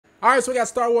All right, so we got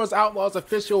Star Wars Outlaws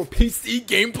official PC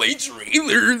gameplay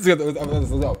trailers. Let's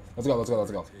go. Let's go. Let's go.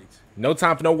 Let's go. No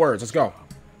time for no words. Let's go.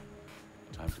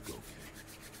 Time to go.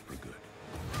 We're good.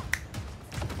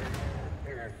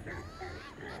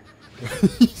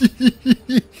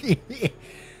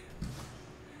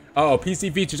 Oh,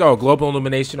 PC features. Oh, global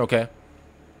illumination. Okay.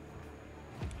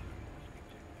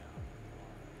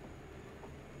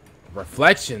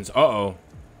 Reflections. Uh-oh.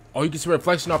 Oh, you can see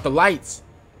reflection off the lights.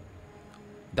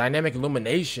 Dynamic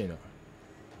illumination.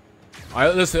 All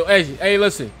right, listen. Hey,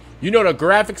 listen. You know the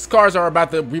graphics cards are about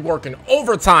to be working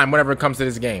overtime whenever it comes to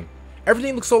this game.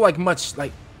 Everything looks so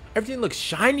everything looks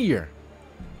shinier.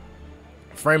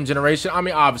 Frame generation. I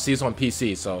mean, obviously it's on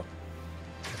PC, so.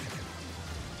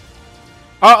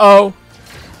 Uh-oh.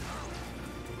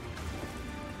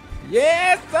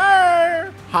 Yes,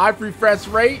 sir. High refresh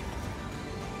rate.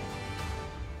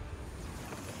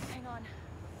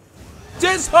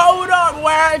 Just hold on,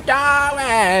 we're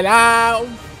going out.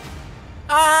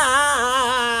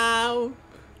 Ow.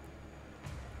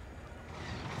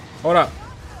 Hold up.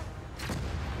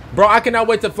 Bro, I cannot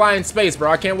wait to fly in space, bro.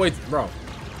 I can't wait, bro.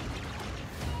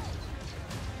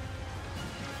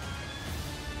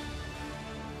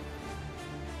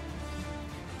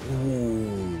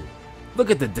 Ooh. Look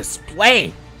at the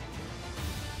display.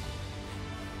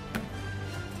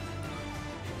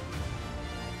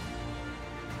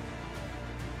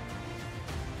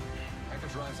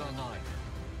 Online.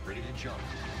 Ready to jump.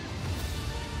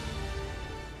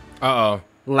 Uh-oh.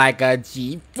 Like a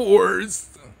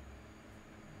G-Force.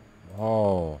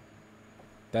 Oh.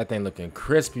 That thing looking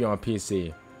crispy on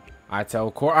PC. I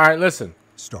tell Core. All right, listen.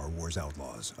 Star Wars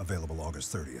Outlaws, available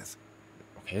August 30th.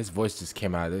 Okay, his voice just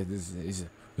came out. This is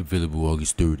available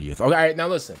August 30th. Okay, all right, now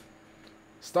listen.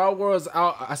 Star Wars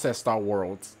out. I said Star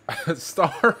Worlds.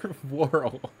 Star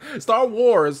World. Star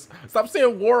Wars. Stop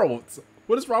saying worlds.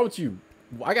 What is wrong with you?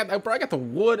 I got the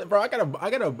wood, bro. I got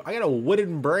a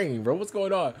wooden brain, bro. What's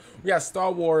going on? We got Star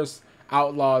Wars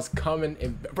Outlaws coming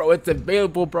in, bro. It's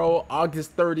available, bro,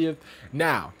 August 30th.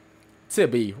 Now, to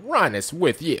be honest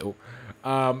with you,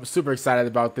 super excited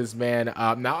about this, man.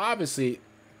 Now, obviously,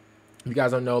 you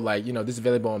guys don't know, like, you know, this is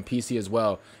available on PC as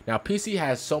well. Now, PC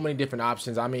has so many different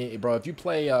options. I mean, bro, if you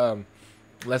play,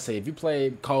 let's say, if you play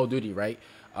Call of Duty, right?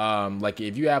 Like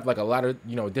if you have like a lot of,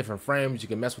 you know, different frames, you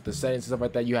can mess with the settings and stuff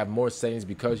like that. You have more settings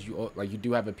because you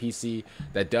do have a PC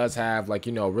that does have, like,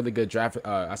 you know, really good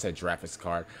graphics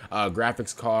card. A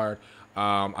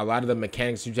lot of the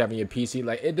mechanics you have in your PC,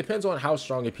 like, it depends on how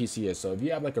strong your PC is. So if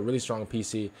you have like a really strong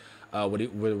PC with a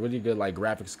really good like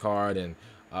graphics card and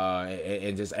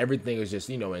just everything is just,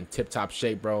 you know, in tip-top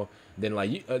shape, bro, then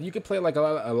like you could play like a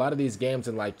lot of these games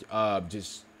and like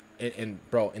just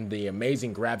bro, in the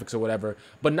amazing graphics or whatever.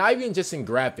 But not even just in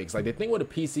graphics. Like, the thing with a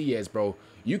PC is, bro,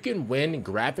 you can win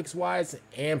graphics wise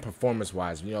and performance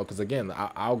wise, you know, because again,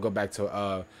 I'll go back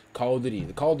to Call of Duty,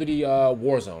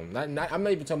 Warzone. I'm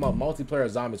not even talking about multiplayer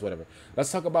zombies, whatever.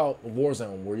 Let's talk about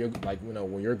Warzone, where you're like, you know,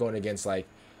 where you're going against like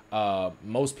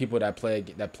most people that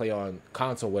play on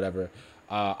console, whatever.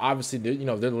 Obviously, you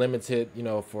know, they're limited, you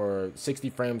know, for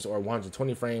 60 frames or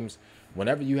 120 frames.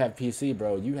 Whenever you have PC,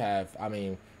 bro, you have, I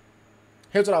mean,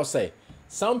 here's what I'll say.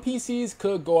 Some PCs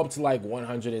could go up to like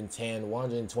 110,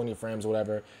 120 frames,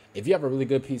 whatever. If you have a really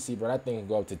good PC, bro, that thing can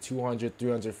go up to 200,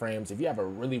 300 frames. If you have a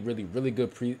really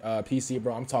good PC,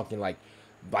 bro, I'm talking like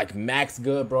max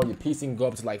good, bro. Your PC can go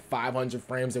up to like 500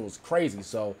 frames. It was crazy.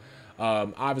 So,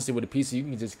 obviously with a PC, you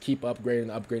can just keep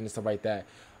upgrading and stuff like that.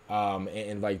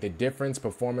 And like the difference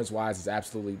performance-wise is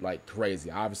absolutely like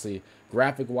crazy. Obviously,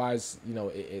 graphic-wise, you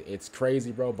know, it's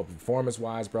crazy, bro. But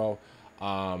performance-wise, bro,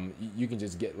 you can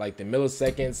just get like the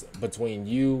milliseconds between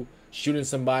you shooting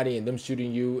somebody and them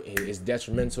shooting you is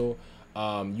detrimental.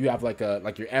 You have like your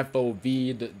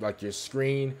FOV, like your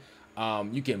screen.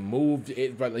 You can move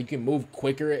it, but like you can move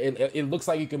quicker. It looks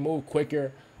like you can move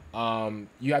quicker.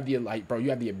 You have the you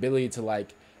have the ability to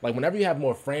like whenever you have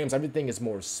more frames, everything is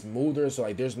more smoother. So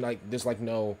like there's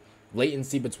no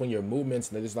latency between your movements,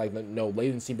 and there's like no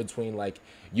latency between like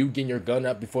you getting your gun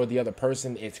up before the other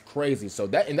person. It's crazy. So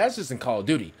that's just in Call of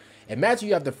Duty. Imagine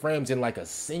you have the frames in like a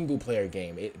single player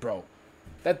game, bro.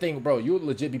 That thing, bro, you would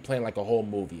legit be playing like a whole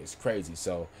movie. It's crazy.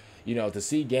 So, you know, to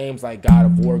see games like God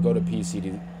of War go to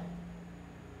PC,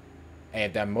 and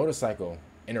if that motorcycle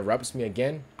interrupts me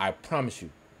again, I promise you,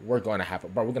 we're gonna have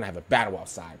a battle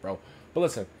outside, bro. But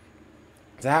listen,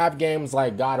 to have games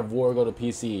like God of War go to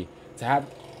PC, to have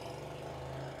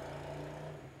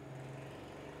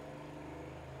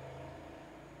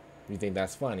you think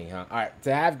that's funny, huh? All right,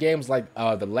 to have games like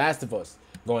The Last of Us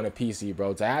going to PC,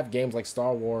 bro. To have games like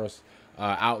Star Wars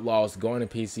Outlaws going to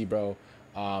PC, bro.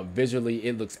 Visually,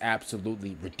 it looks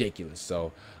absolutely ridiculous.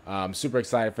 So super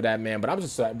excited for that, man. But I'm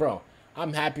just like, bro,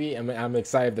 I'm happy and I'm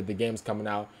excited that the game's coming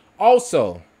out.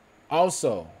 Also,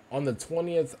 on the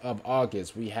 20th of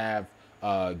August, we have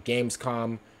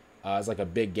Gamescom. It's like a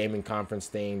big gaming conference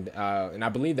thing, and I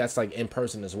believe that's like in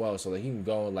person as well. So like you can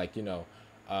go and like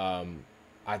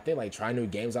I think like try new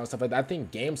games out and stuff like that. I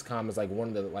think Gamescom is like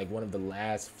one of the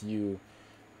last few,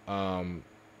 not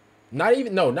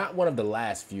one of the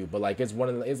last few, but like it's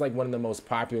like one of the most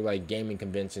popular like gaming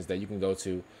conventions that you can go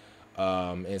to,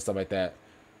 and stuff like that.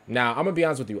 Now I'm gonna be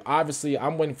honest with you. Obviously,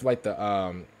 I'm waiting for like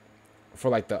the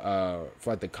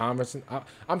conference.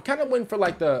 I'm kind of waiting for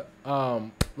like the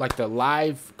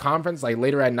live conference like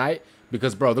later at night,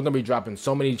 because bro, they're gonna be dropping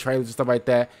so many trailers and stuff like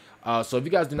that. So if you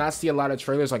guys do not see a lot of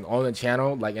trailers like on the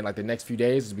channel like in like the next few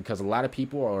days, it's because a lot of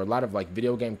people or a lot of like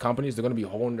video game companies, they're gonna be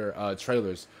holding their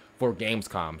trailers for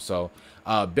Gamescom. So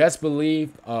best believe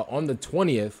on the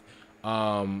 20th,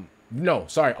 no,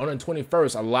 sorry, on the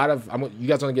 21st, a lot of you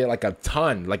guys gonna get like a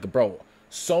ton, like bro,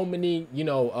 so many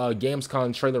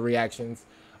Gamescom trailer reactions.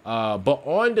 But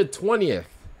on the 20th,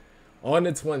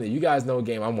 you guys know what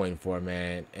game I'm waiting for,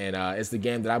 man, and it's the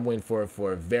game that I'm waiting for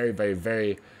a very, very,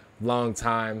 very long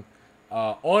time.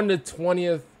 On the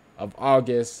 20th of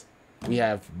August, we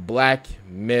have Black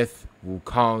Myth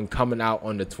Wukong coming out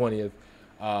on the 20th.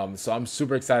 So I'm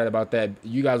super excited about that.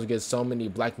 You guys will get so many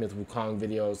Black Myth Wukong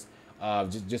videos,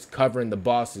 just covering the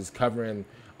bosses, covering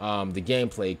the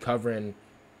gameplay, covering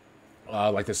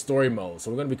like the story mode.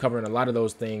 So we're gonna be covering a lot of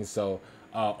those things. So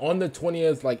on the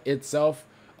 20th, like itself,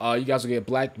 you guys will get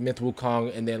Black Myth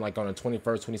Wukong, and then like on the 21st,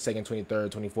 22nd, 23rd,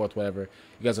 24th, whatever,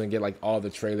 you guys are gonna get like all the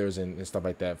trailers and stuff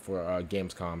like that for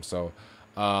Gamescom. So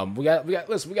we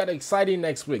got exciting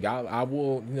next week. I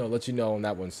will let you know on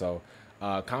that one. So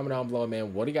comment down below,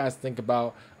 man. What do you guys think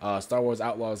about Star Wars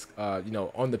Outlaws?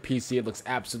 On the PC, it looks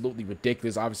absolutely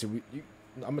ridiculous. Obviously,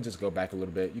 I'm gonna just go back a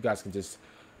little bit. You guys can just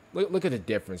look at the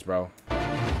difference, bro.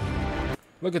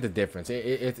 Look at the difference.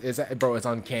 It's bro, it's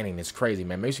uncanny. It's crazy,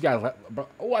 man. Make sure you guys, bro,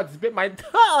 oh, I just bit my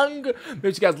tongue. Make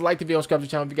sure you guys like the video, subscribe to the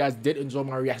channel if you guys did enjoy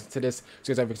my reaction to this.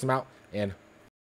 So you guys have fix them out, and